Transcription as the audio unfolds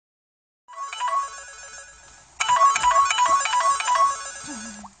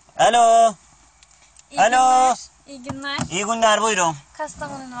Alo. İyi Alo. günler. İyi günler. İyi günler, buyurun.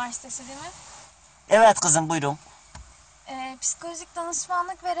 Kastamonu Üniversitesi değil mi? Evet kızım, buyurun. Psikolojik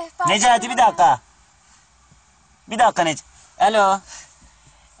danışmanlık ve rehberlik... Necati, bir dakika. Bir dakika Necati. Alo.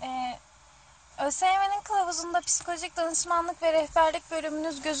 ÖSYM'nin kılavuzunda psikolojik danışmanlık ve rehberlik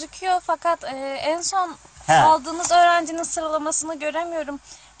bölümünüz gözüküyor. Fakat en son aldığınız öğrencinin sıralamasını göremiyorum.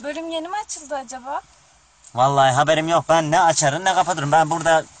 Bölüm yeni mi açıldı acaba? Vallahi haberim yok. Ben ne açarım ne kapatırım. Ben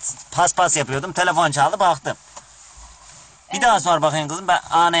burada paspas yapıyordum. Telefon çaldı, baktım. Bir daha sor bakayım kızım. Ben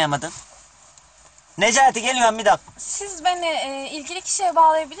anlayamadım. Necati, geliyorum bir dakika. Siz beni ilgili kişiye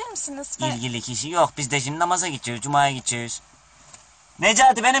bağlayabilir misiniz? İlgili kişi yok. Biz de şimdi namaza gideceğiz. Cuma'ya gideceğiz.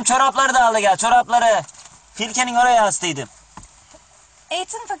 Necati, benim çorapları da al gel. Çorapları. Filke'nin oraya astıydım.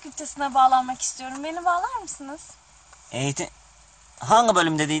 Eğitim fakültesine bağlanmak istiyorum. Beni bağlar mısınız? Eğitim... Hangi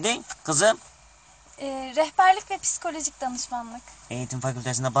bölüm dediydin kızım? Rehberlik ve psikolojik danışmanlık. Eğitim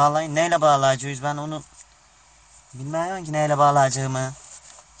fakültesine bağlayın. Neyle bağlayacağız, ben onu bilmiyorum ki neyle bağlayacağımı.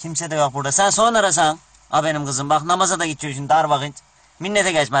 Kimse de yok burada. Sen sonra arasan. Ha benim kızım, bak namaza da gideceksin dar vakit.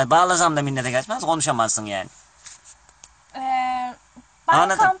 Minnete geçmez. Bağlasam da minnete geçmez. Konuşamazsın yani. Ben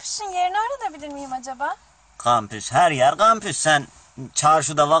Anladım. kampüsün yerini öğrenebilir miyim acaba? Kampüs. Her yer kampüs. Sen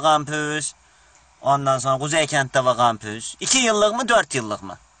çarşıda var kampüs. Ondan sonra Kuzeykent'te var kampüs. 2 yıllık mı 4 yıllık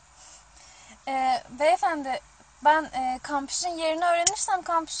mı? Beyefendi, ben kampüsün yerini öğrenirsem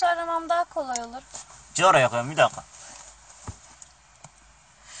kampüsü aramam daha kolay olur. Oraya koyayım bir dakika.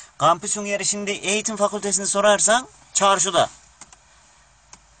 Kampüsün yeri, şimdi eğitim fakültesini sorarsan çarşıda.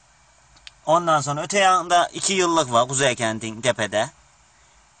 Ondan sonra öte yanında 2 yıllık var Kuzeykent'in tepede.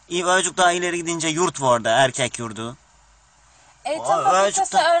 Azıcık daha ileri gidince yurt var orada, erkek yurdu. Eğitim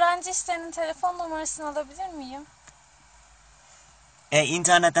fakültesi öğrenci işlerinin telefon numarasını alabilir miyim?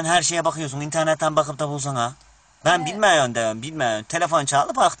 İnternetten her şeye bakıyorsun. İnternetten bakıp da bulsana. Ben bilmiyorum diyorum, bilmiyorum. Telefon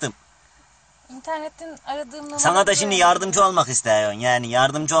çalıp baktım. İnternetten aradığım numara... Sana da şimdi yardımcı olmak istiyorsun. Yani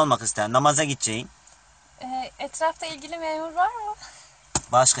yardımcı olmak istiyorsun. Namaza gideceğin. Etrafta ilgili memur var mı?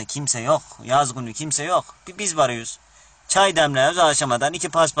 Başka kimse yok. Yaz günü kimse yok. Biz varıyoruz. Çay demliyoruz akşamadan, 2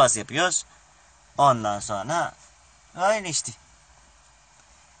 paspas yapıyoruz. Ondan sonra öyle işte.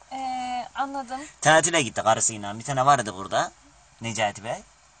 Anladım. Tatile gitti karısıyla. Bir tane vardı burada. Necati Bey.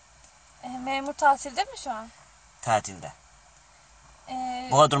 Memur tatilde mi şu an? Tatilde.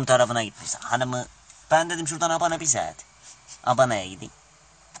 Bodrum tarafına gitmiş. Hanımı, ben dedim şuradan Abana bir saat. Abana'ya gideyim.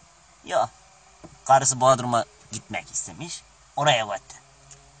 Yok. Karısı Bodrum'a gitmek istemiş. Oraya gitti.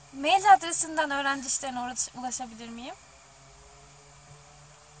 Mail adresinden öğrenci işlerine ulaşabilir miyim?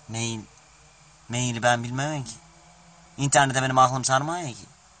 Maili ben bilmiyorum ki. İnternete benim aklım sarmıyor ki.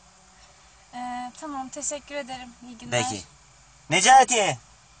 Tamam, teşekkür ederim. İyi günler. Peki. Necati.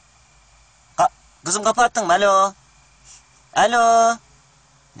 Kızım, kapattın mı? Alo. Alo.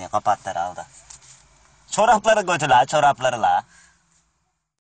 Ne kapattı herhalde. Çorapları götür la, çorapları la.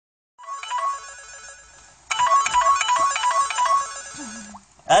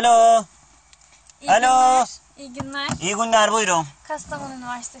 Alo. İyi Alo. Günler. İyi günler. İyi günler, buyurun. Kastamonu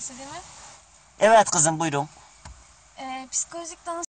Üniversitesi değil mi? Evet kızım, buyurun. Psikolojik danışmanlık